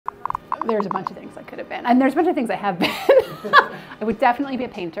There's a bunch of things I could have been, and there's a bunch of things I have been. I would definitely be a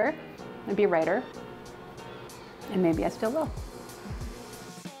painter, I'd be a writer, and maybe I still will.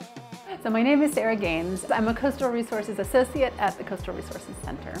 So my name is Sarah Gaines. I'm a Coastal Resources Associate at the Coastal Resources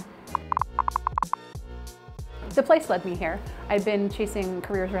Center. The place led me here. I'd been chasing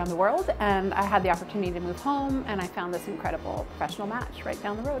careers around the world, and I had the opportunity to move home, and I found this incredible professional match right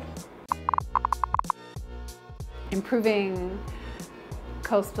down the road. Improving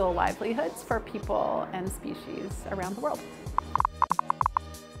coastal livelihoods for people and species around the world.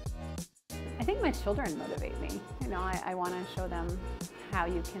 I think my children motivate me. You know, I want to show them how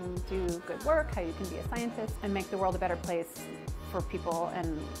you can do good work, how you can be a scientist, and make the world a better place for people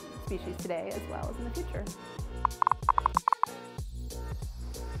and species today as well as in the future.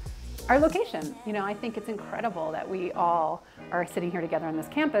 Our location, you know, I think it's incredible that we all are sitting here together on this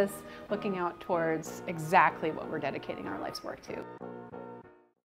campus looking out towards exactly what we're dedicating our life's work to.